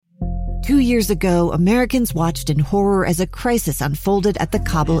2 years ago, Americans watched in horror as a crisis unfolded at the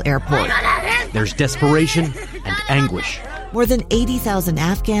Kabul airport. There's desperation and anguish. More than 80,000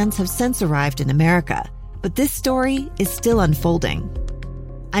 Afghans have since arrived in America, but this story is still unfolding.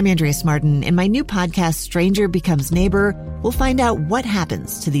 I'm Andrea Martin. In my new podcast, Stranger Becomes Neighbor, we'll find out what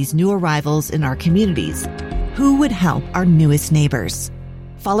happens to these new arrivals in our communities. Who would help our newest neighbors?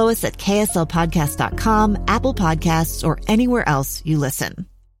 Follow us at kslpodcast.com, Apple Podcasts, or anywhere else you listen.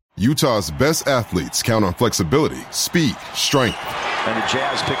 Utah's best athletes count on flexibility, speed, strength. And the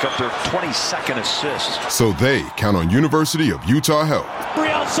Jazz pick up their 22nd assist. So they count on University of Utah Health.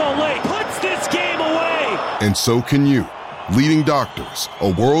 Real Soleil puts this game away. And so can you. Leading doctors,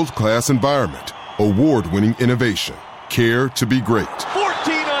 a world-class environment, award-winning innovation, care to be great.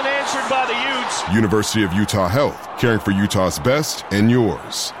 14 unanswered by the Utes. University of Utah Health, caring for Utah's best and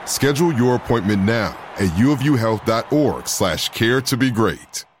yours. Schedule your appointment now at uofUhealth.org/care to be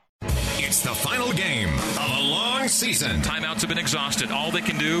great. It's the final game of a long season. Timeouts have been exhausted. All they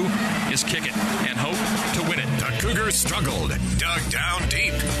can do is kick it and hope to win it. The Cougars struggled, dug down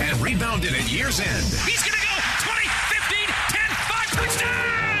deep, and rebounded at year's end. He's going to go 20, 15, 10, 5, touchdown!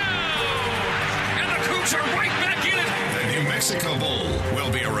 And the Cougs are right back in it. The New Mexico Bowl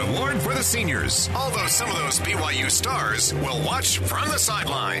will be a reward for the seniors, although some of those BYU stars will watch from the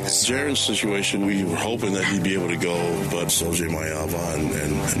sidelines. Jaren's situation, we were hoping that he'd be able to go, but Sol-Jay Maiava and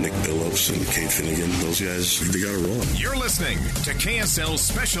Nick Billups and Kate Finnegan, those guys, they got to roll. You're listening to KSL's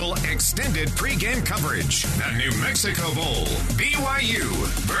special extended pregame coverage. The New Mexico Bowl, BYU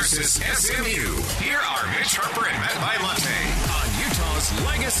versus SMU. Here are Mitch Harper and Matt Bailante on Utah's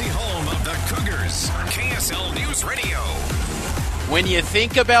legacy home of the Cougars, KSL News Radio. When you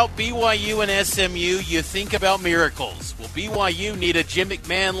think about BYU and SMU, you think about miracles. Will BYU need a Jim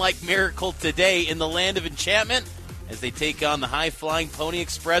McMahon-like miracle today in the land of enchantment as they take on the high-flying Pony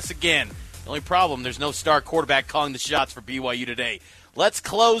Express again? The only problem, there's no star quarterback calling the shots for BYU today. Let's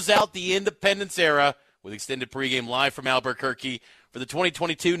close out the Independence era with extended pregame live from Albuquerque for the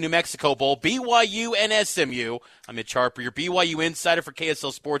 2022 New Mexico Bowl, BYU and SMU. I'm Mitch Harper, your BYU insider for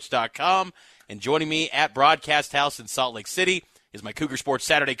KSLSports.com, and joining me at Broadcast House in Salt Lake City is my Cougar Sports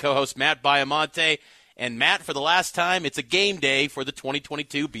Saturday co-host, Matt Baiamonte. And, Matt, for the last time, it's a game day for the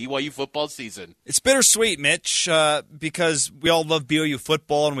 2022 BYU football season. It's bittersweet, Mitch, because we all love BYU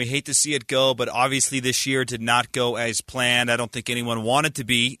football and we hate to see it go, but obviously this year did not go as planned. I don't think anyone wanted to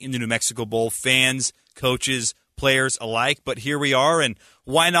be in the New Mexico Bowl, fans, coaches, players alike, but here we are, and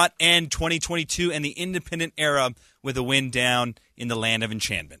why not end 2022 and the independent era with a win down in the land of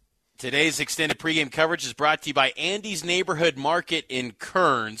enchantment? Today's extended pregame coverage is brought to you by Andy's Neighborhood Market in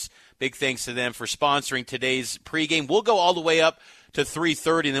Kearns. Big thanks to them for sponsoring today's pregame. We'll go all the way up to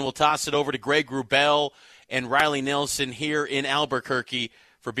 3:30, and then we'll toss it over to Greg Wrubell and Riley Nelson here in Albuquerque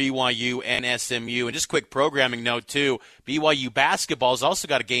for BYU and SMU. And just a quick programming note, too, BYU basketball's also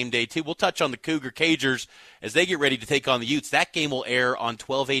got a game day, too. We'll touch on the Cougar Cagers as they get ready to take on the Utes. That game will air on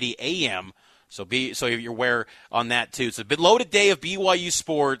 12:80 a.m., so you're aware on that, too. It's a bit loaded day of BYU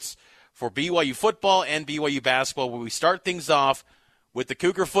sports for BYU football and BYU basketball, where we start things off with the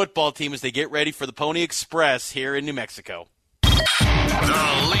Cougar football team as they get ready for the Pony Express here in New Mexico. The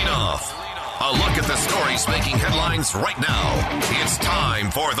leadoff. A look at the stories making headlines right now. It's time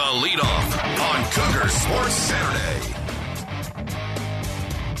for the leadoff on Cougar Sports Saturday.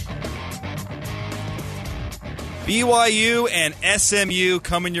 BYU and SMU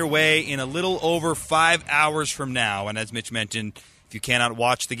coming your way in a little over 5 hours from now. And as Mitch mentioned, if you cannot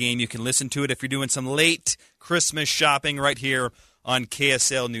watch the game, you can listen to it if you're doing some late Christmas shopping right here on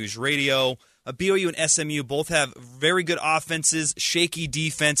KSL News Radio. BYU and SMU both have very good offenses, shaky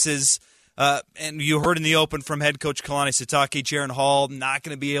defenses. And you heard in the open from head coach Kalani Sitake, Jaren Hall not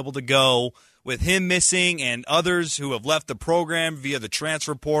going to be able to go with him missing and others who have left the program via the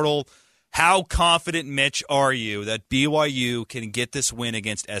transfer portal. How confident, Mitch, are you that BYU can get this win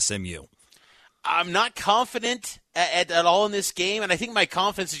against SMU? I'm not confident at all in this game, and I think my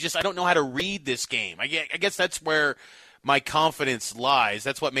confidence is just I don't know how to read this game. I guess that's where my confidence lies.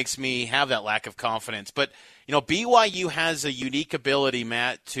 That's what makes me have that lack of confidence. But, BYU has a unique ability,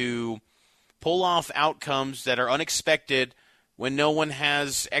 Matt, to pull off outcomes that are unexpected when no one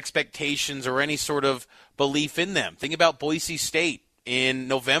has expectations or any sort of belief in them. Think about Boise State in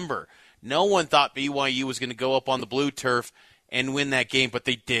November. No one thought BYU was going to go up on the blue turf and win that game, but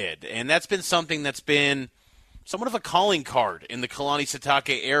they did. And that's been something that's been somewhat of a calling card in the Kalani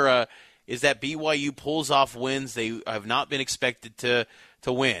Sitake era, is that BYU pulls off wins they have not been expected to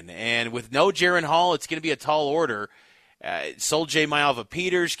win. And with no Jaren Hall, it's going to be a tall order. Sol-Jay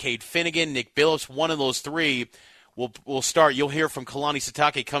Maiava-Peters, Cade Finnegan, Nick Billups, one of those three we'll start. You'll hear from Kalani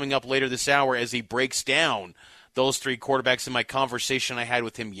Sitake coming up later this hour as he breaks down those three quarterbacks in my conversation I had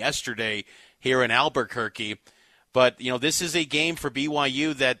with him yesterday here in Albuquerque. But, this is a game for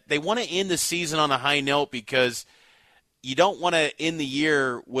BYU that they want to end the season on a high note because you don't want to end the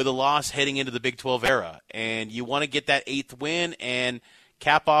year with a loss heading into the Big 12 era. And you want to get that 8th win and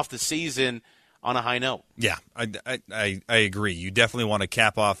cap off the season on a high note. Yeah, I agree. You definitely want to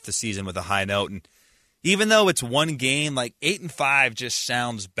cap off the season with a high note. And even though it's one game, 8-5 just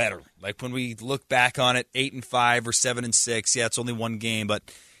sounds better. Like when we look back on it, 8-5 or 7-6, yeah, it's only one game, but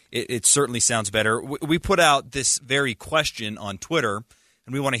it certainly sounds better. We put out this very question on Twitter,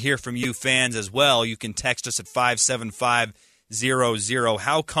 and we want to hear from you fans as well. You can text us at 57500.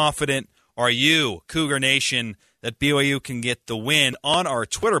 How confident are you, Cougar Nation, that BYU can get the win on our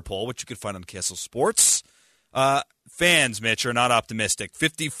Twitter poll, which you can find on KSL Sports? Fans, Mitch, are not optimistic.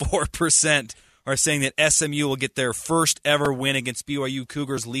 54% are saying that SMU will get their first ever win against BYU.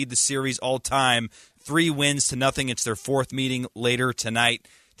 Cougars lead the series all time, 3-0. It's their 4th meeting later tonight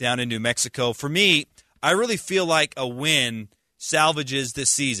down in New Mexico. For me, I really feel like a win salvages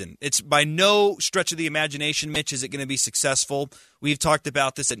this season. It's by no stretch of the imagination, Mitch, is it going to be successful. We've talked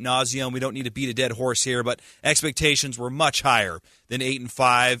about this ad nauseum. We don't need to beat a dead horse here, but expectations were much higher than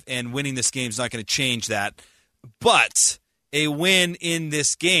 8-5, and winning this game is not going to change that. But a win in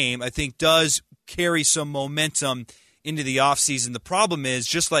this game, I think, does carry some momentum into the offseason. The problem is,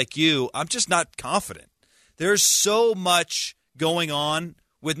 just like you, I'm just not confident. There's so much going on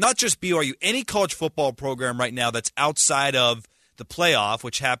with not just BYU, any college football program right now that's outside of the playoff,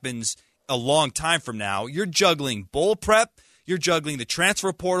 which happens a long time from now. You're juggling bowl prep. You're juggling the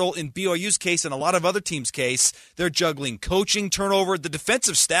transfer portal. In BYU's case and a lot of other teams' case, they're juggling coaching turnover. The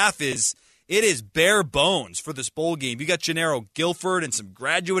defensive staff is bare bones for this bowl game. You got Gennaro Guilford and some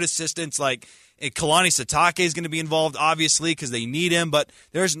graduate assistants like Kalani Sitake is going to be involved, obviously, because they need him, but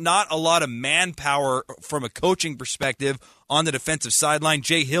there's not a lot of manpower from a coaching perspective on the defensive sideline.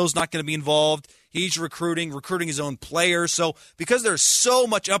 Jay Hill's not going to be involved. He's recruiting his own players. So because there's so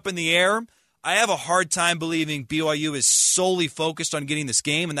much up in the air, I have a hard time believing BYU is solely focused on getting this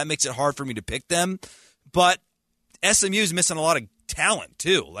game, and that makes it hard for me to pick them. But SMU is missing a lot of talent,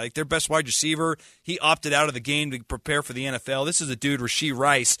 too. Like their best wide receiver, he opted out of the game to prepare for the NFL. This is a dude, Rashee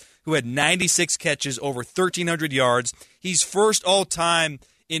Rice, who had 96 catches, over 1,300 yards. He's first all-time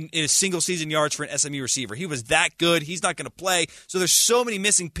in a single-season yards for an SMU receiver. He was that good. He's not going to play. So there's so many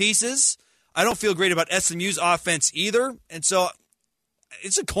missing pieces. I don't feel great about SMU's offense either. And so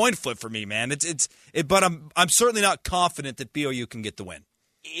it's a coin flip for me, man. But I'm certainly not confident that BYU can get the win.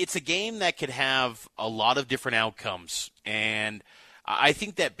 It's a game that could have a lot of different outcomes. And I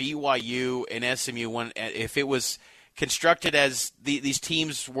think that BYU and SMU, if it was constructed as these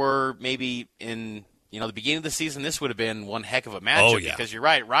teams were maybe in the beginning of the season, this would have been one heck of a matchup. Oh, yeah. Because you're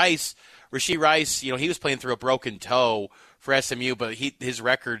right, Rashee Rice, he was playing through a broken toe for SMU, but his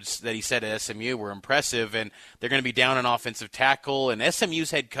records that he set at SMU were impressive, and they're going to be down an offensive tackle. And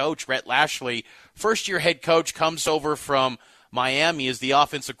SMU's head coach, Rhett Lashley, first-year head coach, comes over from Miami as the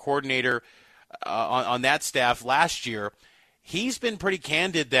offensive coordinator on that staff last year. He's been pretty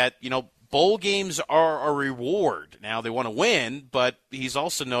candid that, bowl games are a reward. Now, they want to win, but he's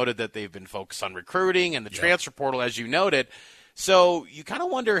also noted that they've been focused on recruiting and the transfer portal, as you noted. So you kind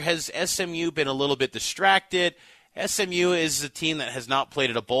of wonder, has SMU been a little bit distracted? SMU is a team that has not played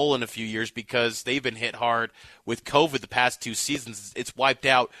at a bowl in a few years because they've been hit hard with COVID the past 2 seasons. It's wiped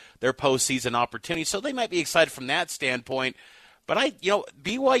out their postseason opportunity, so they might be excited from that standpoint. But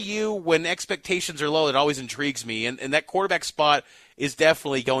BYU, when expectations are low, it always intrigues me, and that quarterback spot is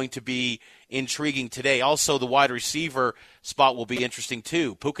definitely going to be intriguing today. Also, the wide receiver spot will be interesting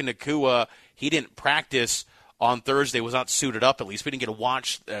too. Puka Nacua, he didn't practice on Thursday, was not suited up at least. We didn't get to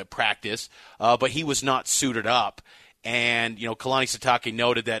watch practice, but he was not suited up. And, Kalani Sitake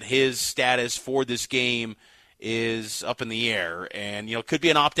noted that his status for this game is up in the air. And, could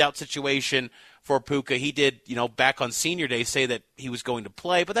be an opt-out situation for Puka. He did, back on senior day say that he was going to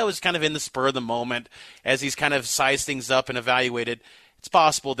play, but that was kind of in the spur of the moment as he's kind of sized things up and evaluated. It's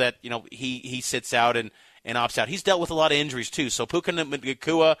possible that, he sits out and opts out. He's dealt with a lot of injuries too. So Puka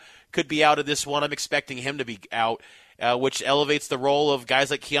Nacua could be out of this one. I'm expecting him to be out, which elevates the role of guys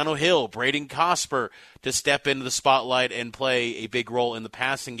like Keanu Hill, Braden Cosper to step into the spotlight and play a big role in the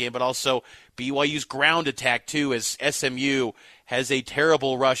passing game, but also BYU's ground attack too, as SMU has a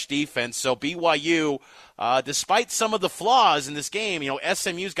terrible rush defense. So BYU, despite some of the flaws in this game,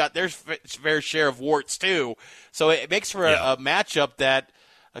 SMU's got their fair share of warts too. So it makes for a matchup that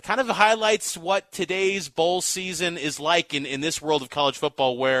kind of highlights what today's bowl season is like in this world of college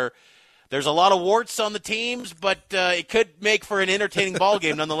football, where there's a lot of warts on the teams, but it could make for an entertaining ball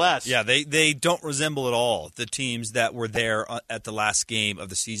game nonetheless. Yeah, they don't resemble at all the teams that were there at the last game of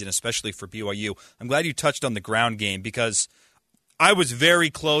the season, especially for BYU. I'm glad you touched on the ground game because I was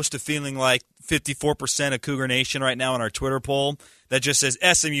very close to feeling like 54% of Cougar Nation right now on our Twitter poll that just says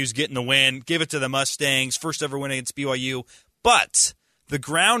SMU's getting the win, give it to the Mustangs, first ever win against BYU. But the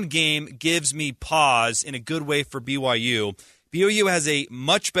ground game gives me pause in a good way for BYU. BYU has a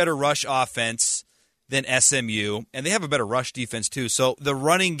much better rush offense than SMU, and they have a better rush defense too. So the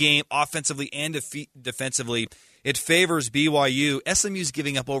running game, offensively and defensively, it favors BYU. SMU's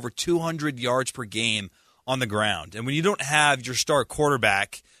giving up over 200 yards per game on the ground. And when you don't have your star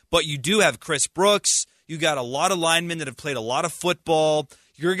quarterback, but you do have Chris Brooks, you got a lot of linemen that have played a lot of football,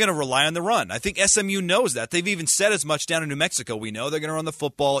 you're going to rely on the run. I think SMU knows that. They've even said as much down in New Mexico. We know they're going to run the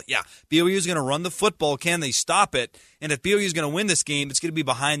football. Yeah, BYU is going to run the football. Can they stop it? And if BYU is going to win this game, it's going to be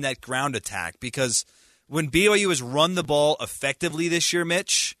behind that ground attack because when BYU has run the ball effectively this year,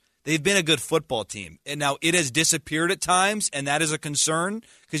 Mitch, they've been a good football team. And now it has disappeared at times, and that is a concern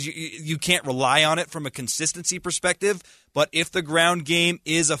because you can't rely on it from a consistency perspective. But if the ground game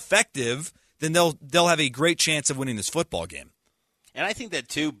is effective, then they'll have a great chance of winning this football game. And I think that,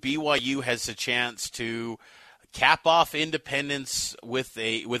 too, BYU has a chance to cap off Independence with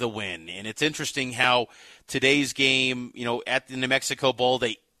a win. And it's interesting how today's game, at the New Mexico Bowl,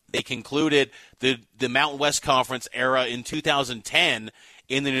 they concluded the Mountain West Conference era in 2010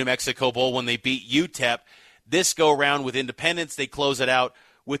 in the New Mexico Bowl when they beat UTEP. This go-around with Independence, they close it out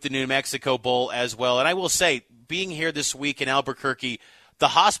with the New Mexico Bowl as well. And I will say, being here this week in Albuquerque, the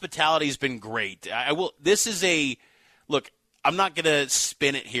hospitality has been great. Look, I'm not going to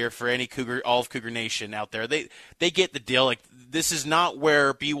spin it here for all of Cougar Nation out there. They get the deal. Like, this is not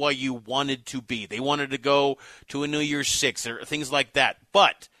where BYU wanted to be. They wanted to go to a New Year's Six or things like that.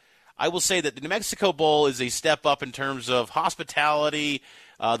 But I will say that the New Mexico Bowl is a step up in terms of hospitality,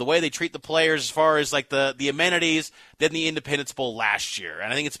 the way they treat the players as far as like the amenities than the Independence Bowl last year.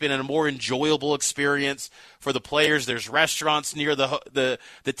 And I think it's been a more enjoyable experience for the players. There's restaurants near the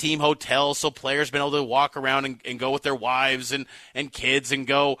team hotel, so players have been able to walk around and go with their wives and kids and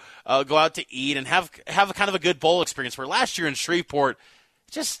go out to eat and have a kind of a good bowl experience. Where last year in Shreveport,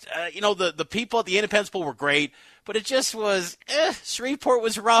 just the people at the Independence Bowl were great, but it just was, Shreveport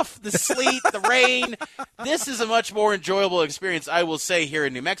was rough, the sleet, the rain. This is a much more enjoyable experience, I will say, here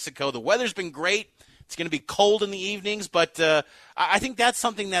in New Mexico. The weather's been great. It's going to be cold in the evenings, but I think that's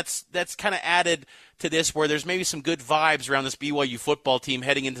something that's kind of added to this, where there's maybe some good vibes around this BYU football team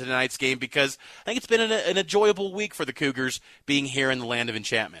heading into tonight's game, because I think it's been an enjoyable week for the Cougars being here in the land of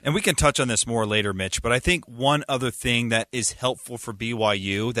enchantment. And we can touch on this more later, Mitch, but I think one other thing that is helpful for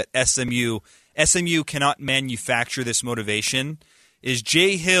BYU that SMU cannot manufacture this motivation is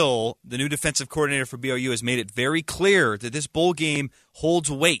Jay Hill, the new defensive coordinator for BYU, has made it very clear that this bowl game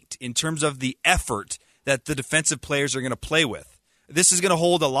holds weight in terms of the effort that the defensive players are going to play with. This is going to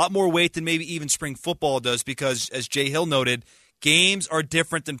hold a lot more weight than maybe even spring football does because, as Jay Hill noted, games are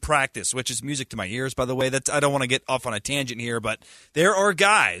different than practice, which is music to my ears, by the way. I don't want to get off on a tangent here, but there are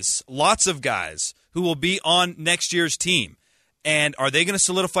guys, lots of guys, who will be on next year's team. And are they going to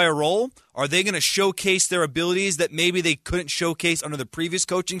solidify a role? Are they going to showcase their abilities that maybe they couldn't showcase under the previous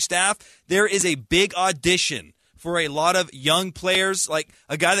coaching staff? There is a big audition for a lot of young players, like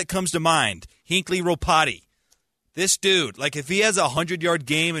a guy that comes to mind, Hinckley Ropati. This dude, like if he has a 100-yard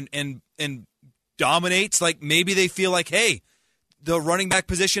game and dominates, like maybe they feel like, hey, the running back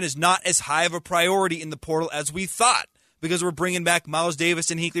position is not as high of a priority in the portal as we thought, because we're bringing back Miles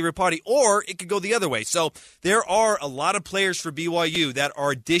Davis and Hinckley Ropati, or it could go the other way. So there are a lot of players for BYU that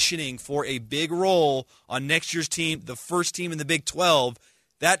are auditioning for a big role on next year's team, the first team in the Big 12.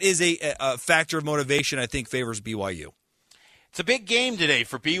 That is a factor of motivation I think favors BYU. It's a big game today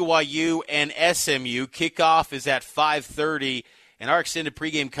for BYU and SMU. Kickoff is at 5:30, and our extended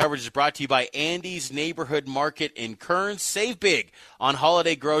pregame coverage is brought to you by Andy's Neighborhood Market in Kearns. Save big on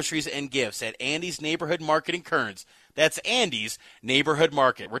holiday groceries and gifts at Andy's Neighborhood Market in Kearns. That's Andy's Neighborhood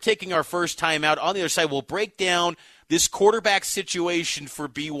Market. We're taking our first time out. On the other side, we'll break down this quarterback situation for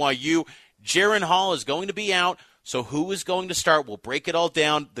BYU. Jaren Hall is going to be out, so who is going to start? We'll break it all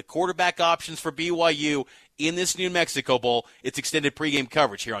down. The quarterback options for BYU in this New Mexico Bowl. It's extended pregame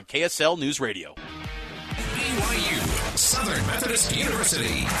coverage here on KSL News Radio. BYU, Southern Methodist University.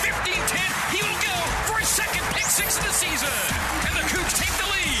 15-10, he will go for his second pick six of the season. And the Cougs take the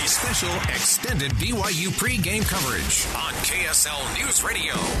lead. Special extended BYU pregame coverage on KSL News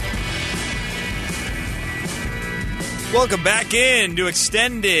Radio. Welcome back in to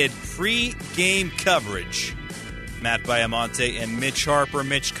extended pregame coverage Matt Baiamonte and Mitch Harper.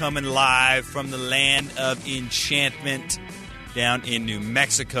 Mitch coming live from the land of enchantment down in New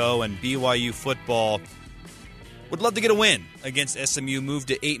Mexico, and BYU football would love to get a win against SMU, move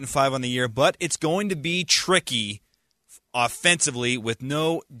to 8-5 on the year, but it's going to be tricky offensively with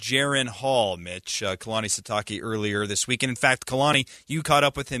no Jaren Hall, Mitch. Kalani Sitake earlier this week. And in fact, Kalani, you caught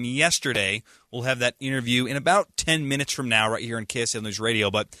up with him yesterday. We'll have that interview in about 10 minutes from now right here on KSL News Radio.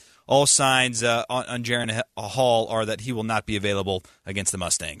 But all signs on Jaren Hall are that he will not be available against the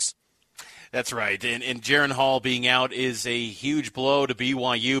Mustangs. That's right. And Jaren Hall being out is a huge blow to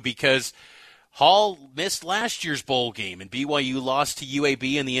BYU because Hall missed last year's bowl game, and BYU lost to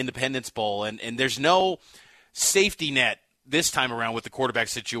UAB in the Independence Bowl. And there's no safety net this time around with the quarterback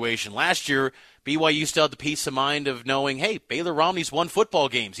situation. Last year, BYU still had the peace of mind of knowing, hey, Baylor Romney's won football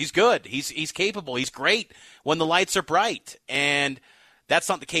games. He's good. He's capable. He's great when the lights are bright. And that's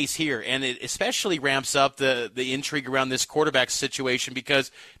not the case here. And it especially ramps up the intrigue around this quarterback situation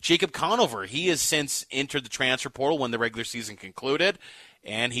because Jacob Conover, he has since entered the transfer portal when the regular season concluded,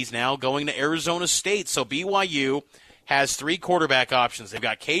 and he's now going to Arizona State. So BYU has three quarterback options. They've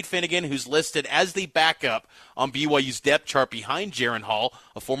got Cade Finnegan, who's listed as the backup on BYU's depth chart behind Jaren Hall,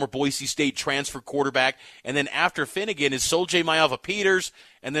 a former Boise State transfer quarterback. And then after Finnegan is Soljay Maiava-Peters,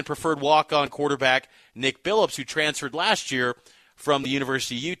 and then preferred walk-on quarterback Nick Billups, who transferred last year from the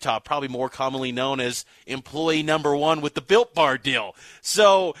University of Utah, probably more commonly known as employee number one with the Built Bar deal.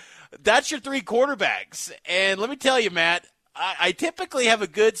 So that's your three quarterbacks. And let me tell you, Matt, I typically have a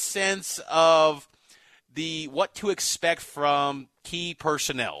good sense of what to expect from key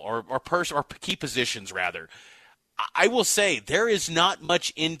personnel or key positions rather. I will say there is not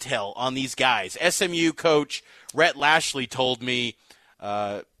much intel on these guys. SMU coach Rhett Lashley told me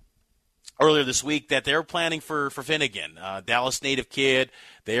earlier this week that they're planning for Finnegan, Dallas native kid.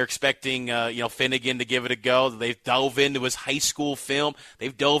 They're expecting Finnegan to give it a go. They've dove into his high school film.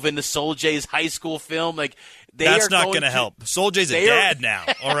 They've dove into Soljay's high school film. That's not going to help. Soljay's a dad now,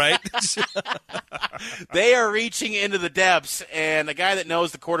 all right? They are reaching into the depths, and a guy that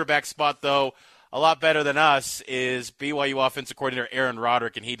knows the quarterback spot, though, a lot better than us is BYU offensive coordinator Aaron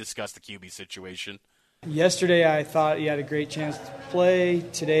Roderick, and he discussed the QB situation. Yesterday I thought he had a great chance to play.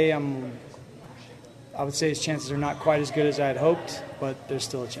 Today I would say his chances are not quite as good as I had hoped, but there's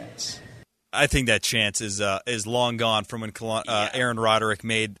still a chance. I think that chance is long gone from when Aaron Roderick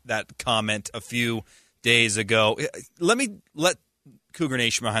made that comment a few days ago. Let me let Cougar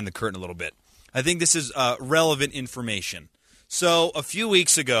Nation behind the curtain a little bit. I think this is relevant information. So a few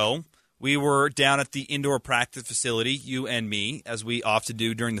weeks ago, we were down at the indoor practice facility, you and me, as we often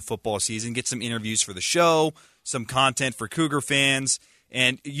do during the football season, get some interviews for the show, some content for Cougar fans,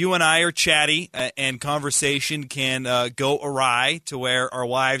 and you and I are chatty, and conversation can go awry to where our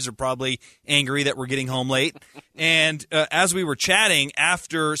wives are probably angry that we're getting home late. And as we were chatting,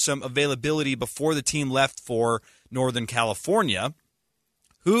 after some availability before the team left for Northern California,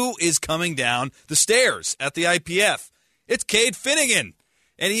 who is coming down the stairs at the IPF? It's Cade Finnegan.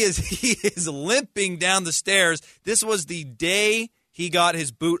 And he is limping down the stairs. This was the day he got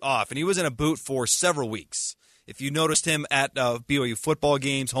his boot off, and he was in a boot for several weeks. If you noticed him at BYU football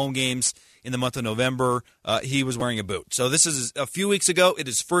games, home games in the month of November, he was wearing a boot. So this is a few weeks ago. It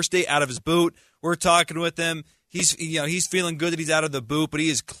is his first day out of his boot. We're talking with him. He's feeling good that he's out of the boot, but he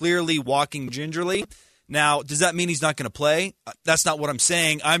is clearly walking gingerly. Now, does that mean he's not going to play? That's not what I'm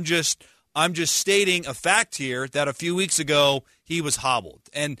saying. I'm just stating a fact here that a few weeks ago he was hobbled.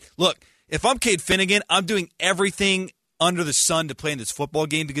 And look, if I'm Cade Finnegan, I'm doing everything under the sun to play in this football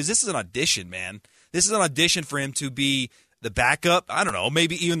game because this is an audition, man. This is an audition for him to be the backup, I don't know,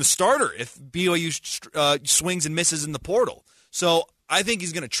 maybe even the starter if BYU swings and misses in the portal. So I think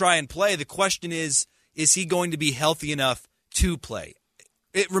he's going to try and play. The question is he going to be healthy enough to play?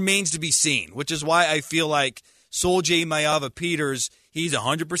 It remains to be seen, which is why I feel like Soljay Maiava-Peters, he's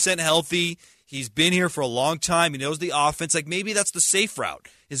 100% healthy. He's been here for a long time. He knows the offense. Maybe that's the safe route,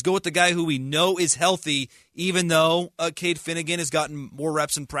 is go with the guy who we know is healthy, even though Cade Finnegan has gotten more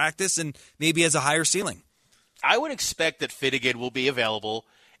reps in practice and maybe has a higher ceiling. I would expect that Finnegan will be available.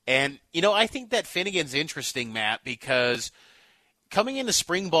 And, I think that Finnegan's interesting, Matt, because coming into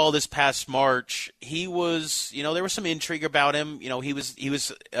spring ball this past March, he was, there was some intrigue about him. He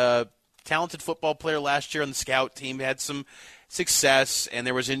was a talented football player last year on the scout team, had some success, and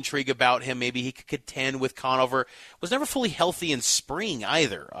there was intrigue about him. Maybe he could contend with Conover. Was never fully healthy in spring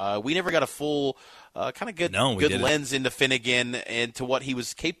either. We never got a full kind of good lens into Finnegan and to what he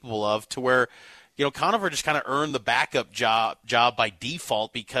was capable of, to where Conover just kind of earned the backup job by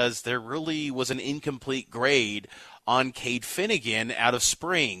default because there really was an incomplete grade on Cade Finnegan out of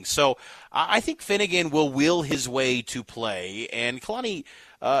spring. So I think Finnegan will will his way to play. And Kalani,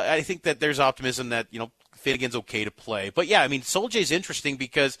 I think that there's optimism that, Finnegan's okay to play. But, yeah, I mean, Soljay's interesting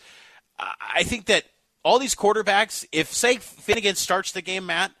because I think that all these quarterbacks, if, say, Finnegan starts the game,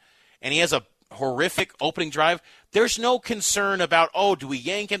 Matt, and he has a horrific opening drive, there's no concern about, do we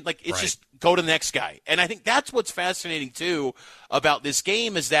yank him? Like, it's just go to the next guy. And I think that's what's fascinating, too, about this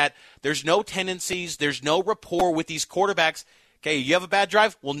game is that there's no tendencies, there's no rapport with these quarterbacks. Okay, you have a bad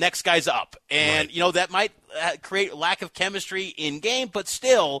drive? Well, next guy's up. And, that might create lack of chemistry in game, but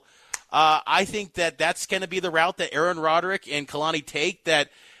still, I think that that's going to be the route that Aaron Roderick and Kalani take, that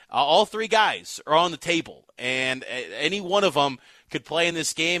all three guys are on the table. And any one of them could play in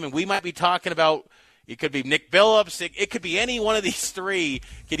this game, and we might be talking about it could be Nick Billups. It could be any one of these three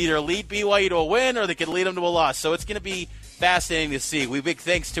could either lead BYU to a win or they could lead them to a loss. So it's going to be fascinating to see. Big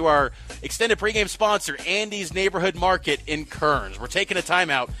thanks to our extended pregame sponsor, Andy's Neighborhood Market in Kearns. We're taking a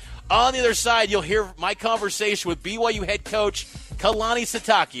timeout. On the other side, you'll hear my conversation with BYU head coach Kalani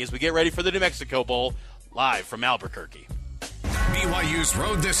Sitake as we get ready for the New Mexico Bowl, live from Albuquerque. BYU's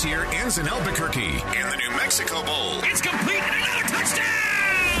road this year ends in Albuquerque in the New Mexico Bowl. It's complete and another touchdown!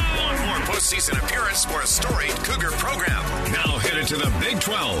 One more postseason appearance for a storied Cougar program. Now headed to the Big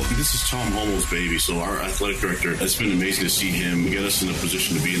 12. This is Tom Holmoe's baby, so our athletic director, it's been amazing to see him get us in a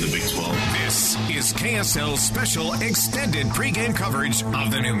position to be in the Big 12. This is KSL's special extended pregame coverage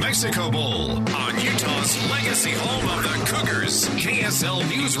of the New Mexico Bowl on Utah's legacy home of the Cougars, KSL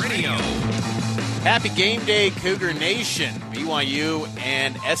News Radio. Happy game day, Cougar Nation. BYU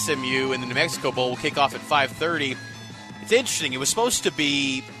and SMU in the New Mexico Bowl will kick off at 5:30. It's interesting. It was supposed to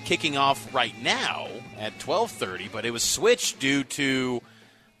be kicking off right now at 12:30, but it was switched due to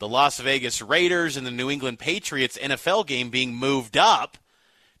the Las Vegas Raiders and the New England Patriots NFL game being moved up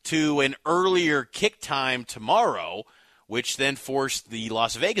to an earlier kick time tomorrow, which then forced the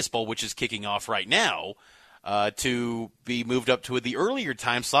Las Vegas Bowl, which is kicking off right now, to be moved up to the earlier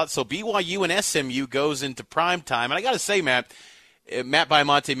time slot. So BYU and SMU goes into prime time. And I got to say, Matt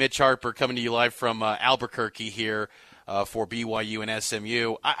Baiamonte, Mitch Harper coming to you live from Albuquerque here for BYU and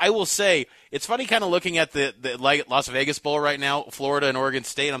SMU. I will say, it's funny kind of looking at the Las Vegas Bowl right now, Florida and Oregon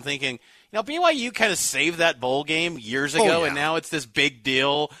State. I'm thinking, BYU kind of saved that bowl game years ago, and now it's this big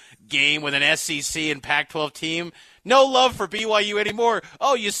deal game with an SEC and Pac-12 team. No love for BYU anymore.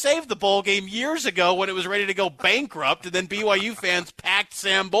 Oh, you saved the bowl game years ago when it was ready to go bankrupt, and then BYU fans packed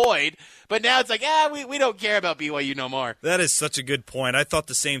Sam Boyd. But now it's like, we don't care about BYU no more. That is such a good point. I thought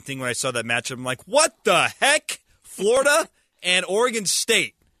the same thing when I saw that matchup. I'm like, what the heck? Florida and Oregon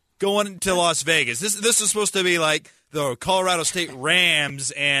State going to Las Vegas. This is supposed to be like the Colorado State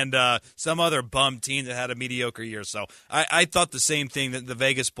Rams and some other bum team that had a mediocre year. So I thought the same thing, that the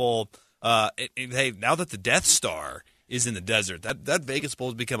Vegas Bowl – hey, now that the Death Star is in the desert, that Vegas Bowl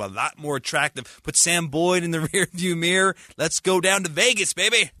has become a lot more attractive. Put Sam Boyd in the rearview mirror. Let's go down to Vegas,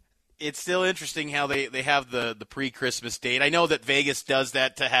 baby. It's still interesting how they have the pre-Christmas date. I know that Vegas does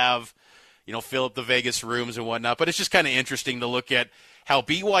that to have, fill up the Vegas rooms and whatnot, but it's just kind of interesting to look at how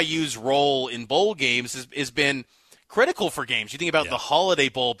BYU's role in bowl games has been critical for games. You think about the Holiday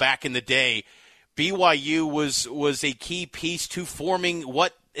Bowl back in the day. BYU was a key piece to forming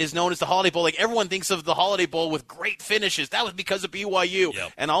what is known as the Holiday Bowl. Like, everyone thinks of the Holiday Bowl with great finishes. That was because of BYU.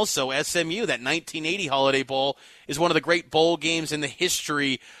 Yep. And also SMU, that 1980 Holiday Bowl is one of the great bowl games in the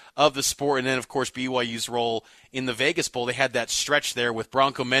history of the sport. And then, of course, BYU's role in the Vegas Bowl. They had that stretch there with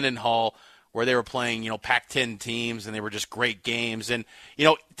Bronco Mendenhall where they were playing, Pac-10 teams, and they were just great games. And,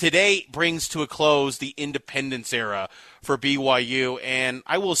 today brings to a close the independence era for BYU. And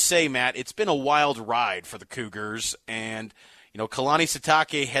I will say, Matt, it's been a wild ride for the Cougars. And, Kalani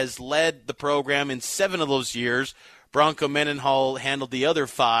Sitake has led the program in 7 of those years. Bronco Mendenhall handled the other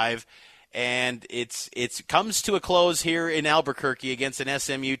 5. And it comes to a close here in Albuquerque against an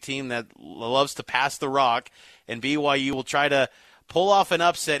SMU team that loves to pass the rock. And BYU will try to pull off an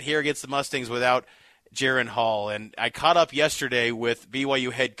upset here against the Mustangs without Jaren Hall. And I caught up yesterday with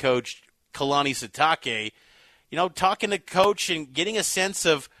BYU head coach Kalani Sitake, talking to coach and getting a sense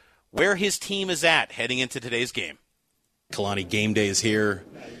of where his team is at heading into today's game. Kalani, game day is here.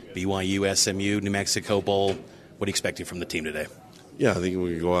 BYU, SMU, New Mexico Bowl. What are you expecting from the team today? Yeah, I think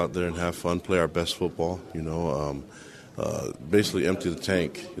we can go out there and have fun, play our best football, basically empty the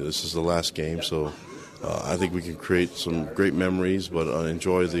tank. This is the last game, so I think we can create some great memories, but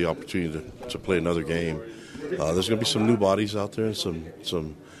enjoy the opportunity to play another game. There's going to be some new bodies out there, and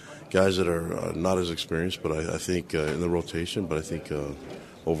some guys that are not as experienced, but I think in the rotation, but I think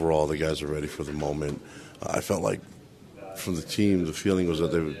overall the guys are ready for the moment. I felt like from the team, the feeling was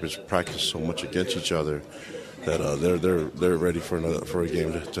that they just practiced so much against each other they're ready for a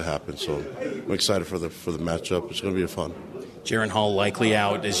game to happen. So I'm excited for the matchup. It's going to be fun. Jaren Hall likely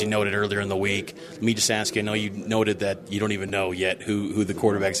out, as you noted earlier in the week. Let me just ask you, I know you noted that you don't even know yet who the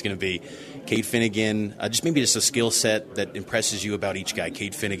quarterback's going to be. Cade Finnegan, just a skill set that impresses you about each guy.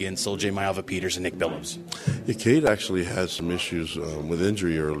 Cade Finnegan, Sol-Jay Maiava-Peters, and Nick Billups. Yeah, Cade actually had some issues with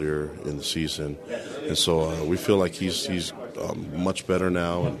injury earlier in the season, and so we feel like he's much better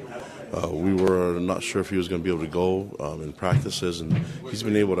now. And we were not sure if he was going to be able to go in practices, and he's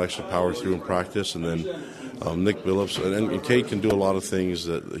been able to actually power through in practice. And then Nick Billups, and Cade can do a lot of things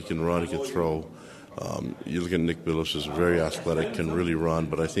that he can run, he can throw. You look at Nick Billups, is very athletic, can really run,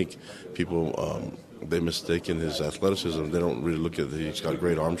 but I think people they mistaken his athleticism. They don't really look at he's got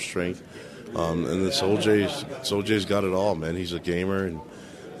great arm strength. And then Sol-Jay's got it all, man. He's a gamer, and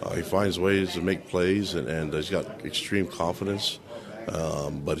he finds ways to make plays, and he's got extreme confidence.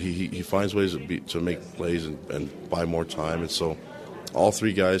 But he finds ways to make plays and buy more time. And so all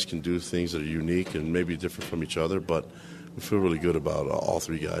three guys can do things that are unique and maybe different from each other, but we feel really good about all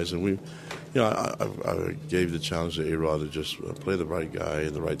three guys. And I gave the challenge to A-Rod to just play the right guy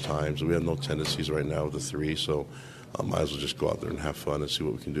in the right times. We have no tendencies right now with the three, so might as well just go out there and have fun and see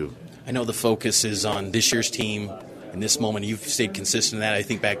what we can do. I know the focus is on this year's team. In this moment, you've stayed consistent in that. I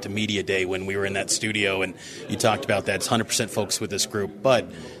think back to Media Day when we were in that studio and you talked about that. It's 100% focused with this group. But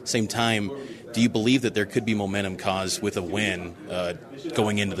same time, do you believe that there could be momentum caused with a win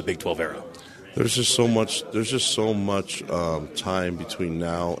going into the Big 12 era? There's just so much. There's just so much time between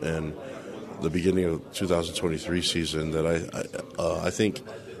now and the beginning of 2023 season that I think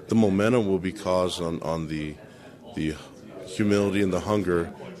the momentum will be caused on the humility and the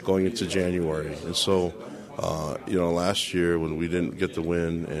hunger going into January. And so, last year when we didn't get the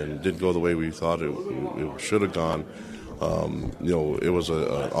win and didn't go the way we thought it should have gone, it was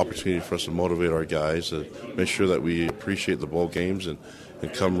an opportunity for us to motivate our guys to make sure that we appreciate the bowl games and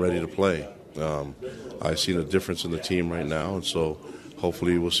come ready to play. I've seen a difference in the team right now, and so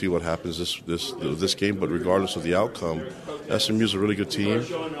hopefully we'll see what happens this game. But regardless of the outcome, SMU is a really good team.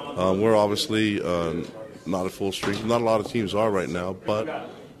 We're obviously not at full strength. Not a lot of teams are right now, but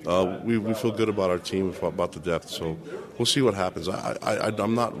we feel good about our team, about the depth. So we'll see what happens.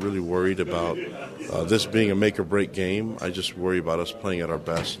 I'm not really worried about this being a make-or-break game. I just worry about us playing at our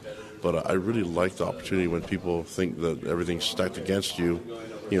best. But I really like the opportunity when people think that everything's stacked against you.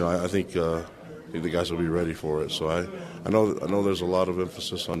 I think the guys will be ready for it. So I know there's a lot of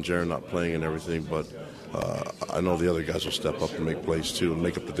emphasis on Jaren not playing and everything, but I know the other guys will step up and make plays too and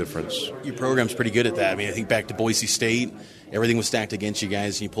make up the difference. Your program's pretty good at that. I think back to Boise State, everything was stacked against you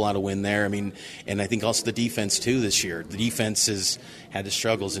guys, and you pull out a win there. And I think also the defense too this year. The defense has had the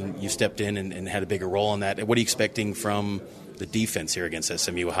struggles, and you stepped in and had a bigger role in that. What are you expecting from the defense here against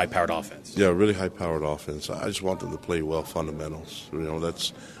SMU, a high-powered offense? Yeah, really high-powered offense. I just want them to play well fundamentals.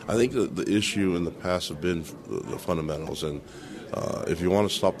 I think the issue in the past have been the fundamentals, and if you want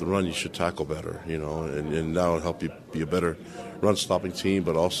to stop the run, you should tackle better, and that will help you be a better run-stopping team,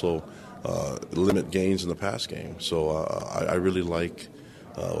 but also limit gains in the pass game. So I really like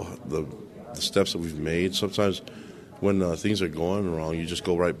the steps that we've made. Sometimes when things are going wrong, you just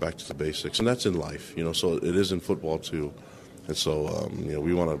go right back to the basics, and that's in life, so it is in football too. And so,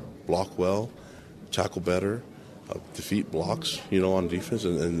 we want to block well, tackle better, defeat blocks, on defense.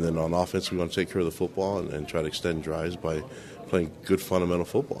 And then on offense, we want to take care of the football and try to extend drives by playing good fundamental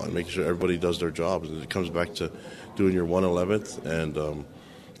football and making sure everybody does their jobs. And it comes back to doing your 1/11th. And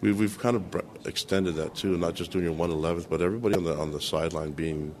we've kind of extended that, too, not just doing your 1/11th, but everybody on the sideline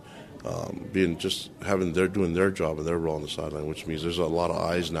doing their job and their role on the sideline, which means there's a lot of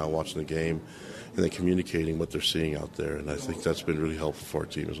eyes now watching the game and then communicating what they're seeing out there. And I think that's been really helpful for our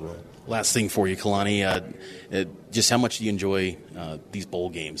team as well. Last thing for you, Kalani, just how much do you enjoy these bowl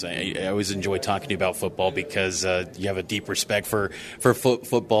games? I always enjoy talking to you about football because you have a deep respect for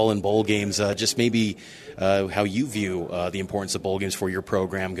football and bowl games. Just maybe how you view the importance of bowl games for your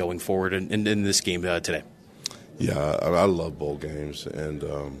program going forward and in this game today. Yeah, I love bowl games, and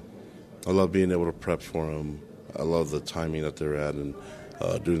I love being able to prep for them. I love the timing that they're at, and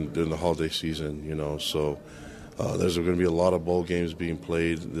during the holiday season, So there's going to be a lot of bowl games being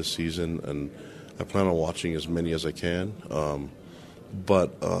played this season, and I plan on watching as many as I can.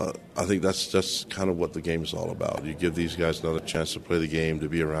 But I think that's kind of what the game is all about. You give these guys another chance to play the game, to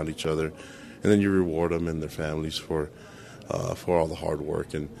be around each other, and then you reward them and their families for all the hard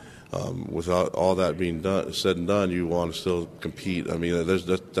work. And without all that being said and done, you want to still compete.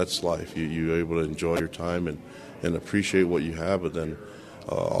 That's life. You're able to enjoy your time and appreciate what you have, but then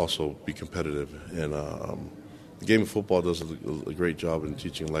also be competitive. And the game of football does a great job in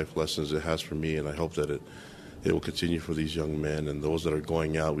teaching life lessons. It has for me, and I hope that it it will continue for these young men. And those that are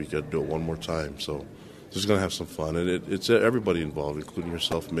going out, we got to do it one more time. So just going to have some fun. And it's everybody involved, including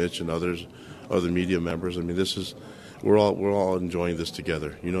yourself, Mitch, and other media members. I mean, we're all enjoying this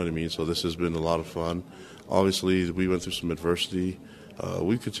together. You know what I mean? So this has been a lot of fun. Obviously, we went through some adversity.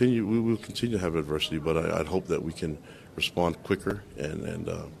 We will continue to have adversity, but I'd hope that we can respond quicker and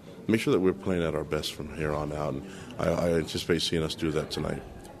make sure that we're playing at our best from here on out. And I anticipate seeing us do that tonight.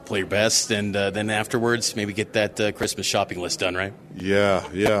 Play your best, and then afterwards, maybe get that Christmas shopping list done, right? Yeah.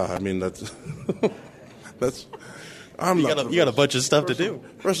 I mean, that's you got a bunch of stuff to do.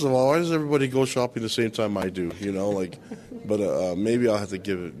 First of all, why does everybody go shopping the same time I do? You know, but maybe I'll have to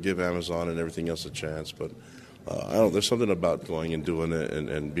give Amazon and everything else a chance. But I don't. There's something about going and doing it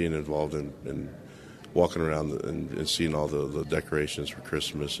and being involved in walking around and seeing all the decorations for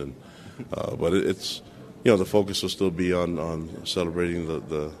Christmas. And but it's the focus will still be on celebrating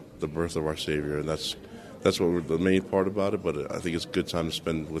the birth of our Savior, and that's what the main part about it. But I think it's a good time to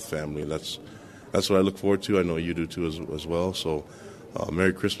spend with family, and that's what I look forward to. I know you do too as well. So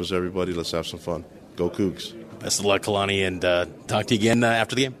Merry Christmas, everybody. Let's have some fun. Go Cougs. Best of luck, Kalani, and talk to you again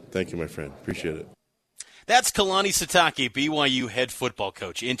after the game. Thank you, my friend. Appreciate it. That's Kalani Sitake, BYU head football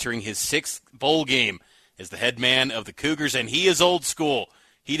coach, entering his 6th bowl game as the head man of the Cougars, and he is old school.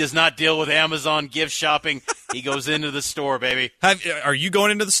 He does not deal with Amazon gift shopping. He goes into the store, baby. Are you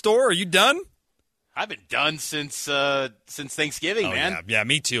going into the store? Are you done? I've been done since Thanksgiving, man. Yeah,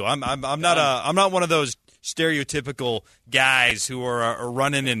 me too. I'm not one of those stereotypical guys who are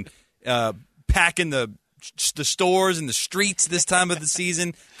running and packing the stores and the streets this time of the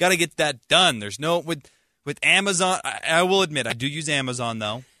season. Got to get that done. There's no with Amazon. I will admit I do use Amazon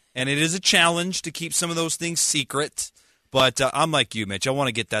though, and it is a challenge to keep some of those things secret. But I'm like you, Mitch. I want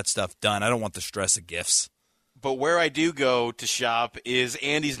to get that stuff done. I don't want the stress of gifts. But where I do go to shop is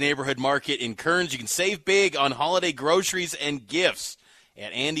Andy's Neighborhood Market in Kearns. You can save big on holiday groceries and gifts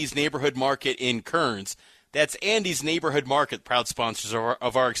at Andy's Neighborhood Market in Kearns. That's Andy's Neighborhood Market, proud sponsors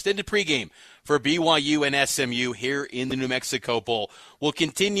of our extended pregame for BYU and SMU here in the New Mexico Bowl. We'll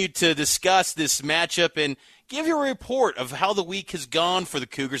continue to discuss this matchup and give you a report of how the week has gone for the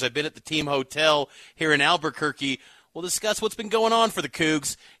Cougars. I've been at the team hotel here in Albuquerque. We'll discuss what's been going on for the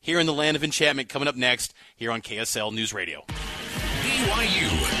Cougs here in the Land of Enchantment coming up next here on KSL News Radio.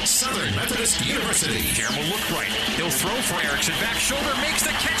 BYU, Southern Methodist University. Campbell look right. He'll throw for Erickson. Back shoulder makes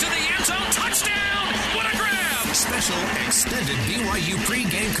the catch in the end zone. Touchdown! What a grab! Special extended BYU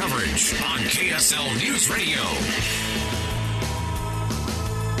pregame coverage on KSL News Radio.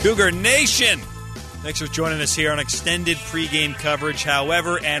 Cougar Nation, thanks for joining us here on extended pregame coverage.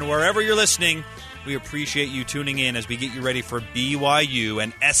 However and wherever you're listening, we appreciate you tuning in as we get you ready for BYU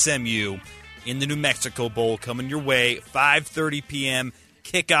and SMU in the New Mexico Bowl coming your way, 5:30 p.m.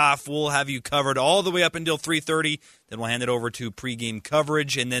 kickoff. We'll have you covered all the way up until 3:30. Then we'll hand it over to pregame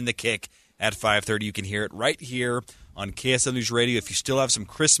coverage and then the kick at 5:30. You can hear it right here on KSL News Radio. If you still have some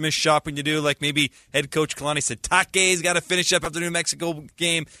Christmas shopping to do, like maybe head coach Kalani Sitake's got to finish up after the New Mexico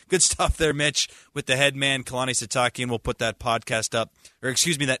game. Good stuff there, Mitch, with the head man, Kalani Sitake, and we'll put that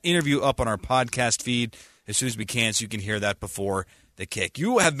that interview up on our podcast feed as soon as we can so you can hear that before the kick.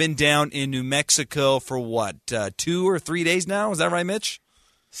 You have been down in New Mexico for what, 2 or 3 days now? Is that right, Mitch?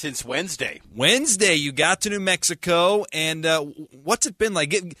 Since Wednesday. Wednesday, you got to New Mexico, and what's it been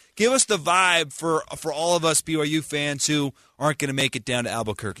like? Give us the vibe for all of us BYU fans who aren't going to make it down to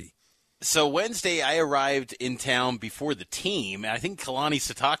Albuquerque. So Wednesday, I arrived in town before the team, and I think Kalani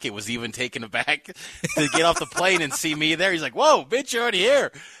Sitake was even taken aback to get off the plane and see me there. He's like, "Whoa, bitch, you're already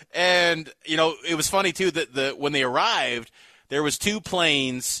here!" And it was funny too that when they arrived, there was 2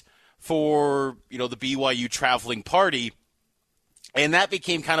 planes for the BYU traveling party. And that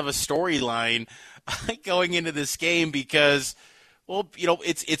became kind of a storyline going into this game because,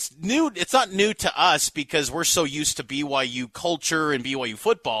 it's new. It's not new to us because we're so used to BYU culture and BYU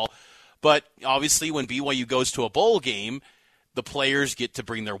football. But obviously when BYU goes to a bowl game, the players get to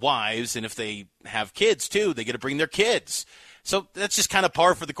bring their wives. And if they have kids, too, they get to bring their kids. So that's just kind of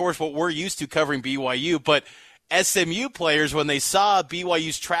par for the course what we're used to covering BYU. But SMU players, when they saw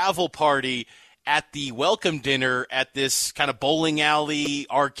BYU's travel party at the welcome dinner at this kind of bowling alley,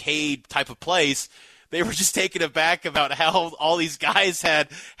 arcade type of place, they were just taken aback about how all these guys had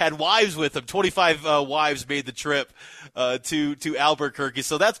wives with them. 25 wives made the trip to Albuquerque.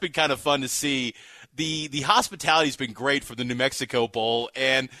 So that's been kind of fun to see. The hospitality's been great for the New Mexico Bowl.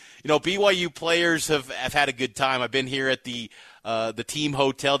 And, BYU players have had a good time. I've been here at the team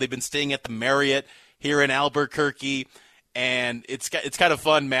hotel. They've been staying at the Marriott here in Albuquerque. And it's kind of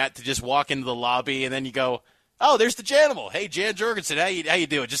fun, Matt, to just walk into the lobby and then you go, oh, there's the Janimal. Hey, Jan Jorgensen, how you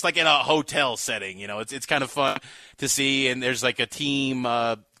doing? Just like in a hotel setting, it's kind of fun to see. And there's like a team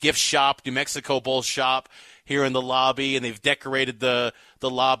gift shop, New Mexico Bowl shop here in the lobby, and they've decorated the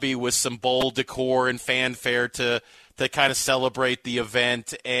lobby with some bowl decor and fanfare to kind of celebrate the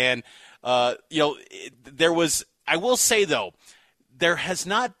event. And there was, I will say though, there has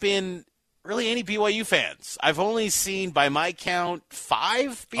not been really any BYU fans. I've only seen, by my count,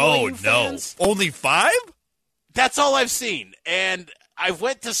 5 BYU fans. Oh, no. Only 5? That's all I've seen. And I've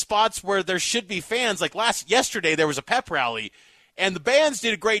went to spots where there should be fans. Like yesterday, there was a pep rally, and the bands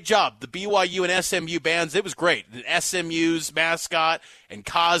did a great job. The BYU and SMU bands, it was great. And SMU's mascot and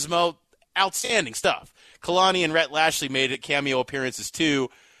Cosmo, outstanding stuff. Kalani and Rhett Lashley made cameo appearances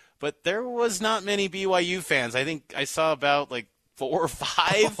too, but there was not many BYU fans. I think I saw about 4 or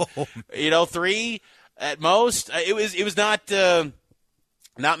 5, 3 at most. It was not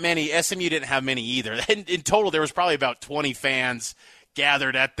many. SMU didn't have many either. In total, there was probably about 20 fans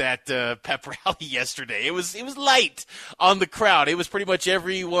gathered at that pep rally yesterday. It was light on the crowd. It was pretty much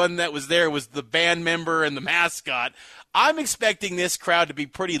everyone that was there was the band member and the mascot. I'm expecting this crowd to be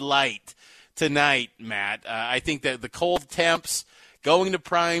pretty light tonight, Matt. I think that the cold temps going to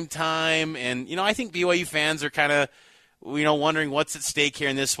prime time, and I think BYU fans are kind of wondering what's at stake here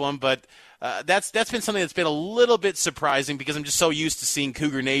in this one, but that's been something that's been a little bit surprising because I'm just so used to seeing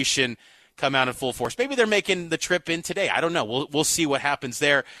Cougar Nation come out in full force. Maybe they're making the trip in today. I don't know. We'll see what happens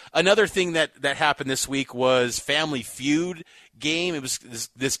there. Another thing that happened this week was Family Feud game. It was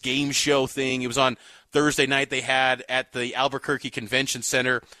this game show thing. It was on Thursday night. They had at the Albuquerque Convention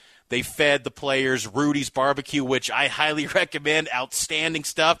Center. They fed the players Rudy's Barbecue, which I highly recommend. Outstanding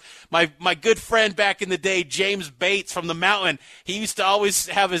stuff. My good friend back in the day, James Bates from the Mountain, he used to always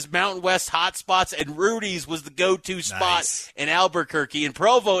have his Mountain West hot spots, and Rudy's was the go-to spot in Albuquerque. In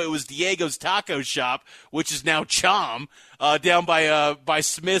Provo, it was Diego's Taco Shop, which is now Chom, down by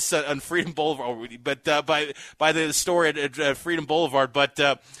Smith's on Freedom Boulevard, but by the store at Freedom Boulevard. But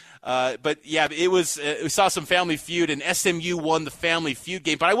yeah, it was. We saw some Family Feud, and SMU won the Family Feud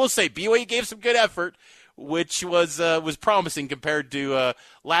game. But I will say, BYU gave some good effort, which was promising compared to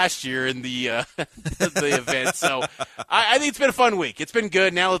last year in the the event. So I think it's been a fun week. It's been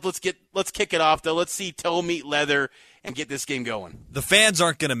good. Now let's kick it off though. Let's see toe meet leather and get this game going. The fans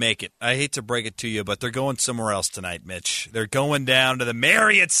aren't going to make it. I hate to break it to you, but they're going somewhere else tonight, Mitch. They're going down to the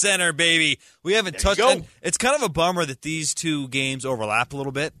Marriott Center, baby. We haven't touched it. It's kind of a bummer that these two games overlap a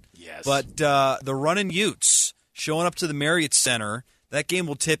little bit. Yes. But the Runnin' Utes showing up to the Marriott Center, that game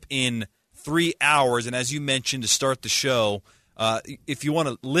will tip in 3 hours. And as you mentioned to start the show, if you want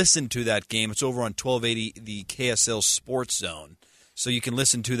to listen to that game, it's over on 1280, the KSL Sports Zone. So you can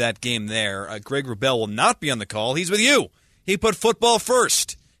listen to that game there. Greg Wrubell will not be on the call. He's with you. He put football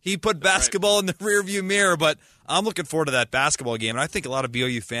first. He put basketball in the rearview mirror. But I'm looking forward to that basketball game, and I think a lot of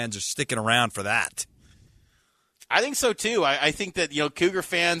BYU fans are sticking around for that. I think so too. I think that Cougar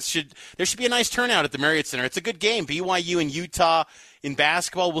fans there should be a nice turnout at the Marriott Center. It's a good game. BYU and Utah in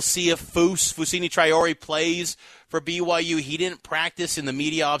basketball. We'll see if Fousseyni Traore plays for BYU. He didn't practice in the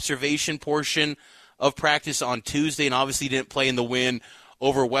media observation portion of practice on Tuesday, and obviously didn't play in the win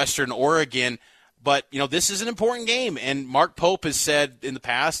over Western Oregon. But this is an important game, and Mark Pope has said in the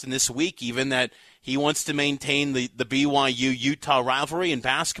past and this week even that he wants to maintain the BYU-Utah rivalry in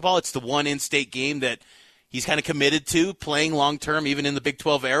basketball. It's the one in-state game that he's kind of committed to playing long-term, even in the Big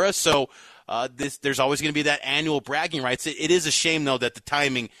 12 era. So there's always going to be that annual bragging rights. It is a shame, though, that the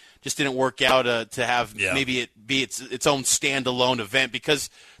timing just didn't work out to have maybe it be its own standalone event, because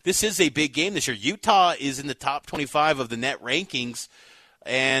this is a big game this year. Utah is in the top 25 of the net rankings,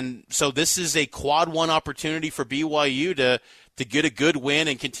 and so this is a quad one opportunity for BYU to get a good win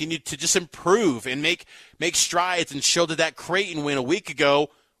and continue to just improve and make strides and show that Creighton win a week ago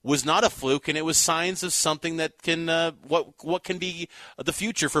was not a fluke, and it was signs of something that can what can be the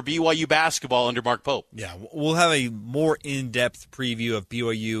future for BYU basketball under Mark Pope. Yeah, we'll have a more in-depth preview of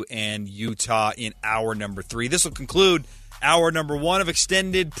BYU and Utah in hour number 3. This will conclude hour number 1 of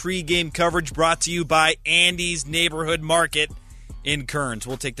extended pregame coverage brought to you by Andy's Neighborhood Market in Kearns.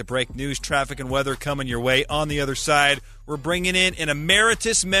 We'll take the break. News, traffic, and weather coming your way. On the other side, we're bringing in an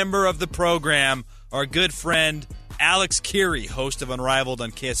emeritus member of the program, our good friend Alex Keary, host of Unrivaled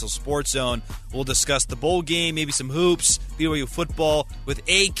on KSL Sports Zone. We'll discuss the bowl game, maybe some hoops, BYU football with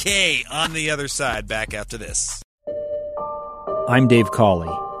AK on the other side. Back after this. I'm Dave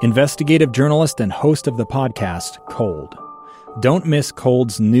Cawley, investigative journalist and host of the podcast Cold. Don't miss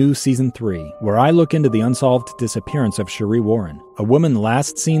Cold's new Season 3, where I look into the unsolved disappearance of Cherie Warren, a woman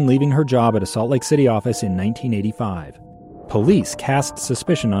last seen leaving her job at a Salt Lake City office in 1985. Police cast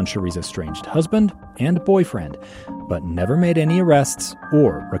suspicion on Cherie's estranged husband and boyfriend, but never made any arrests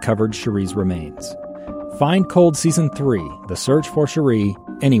or recovered Cherie's remains. Find Cold Season 3, The Search for Cherie,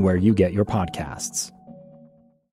 anywhere you get your podcasts.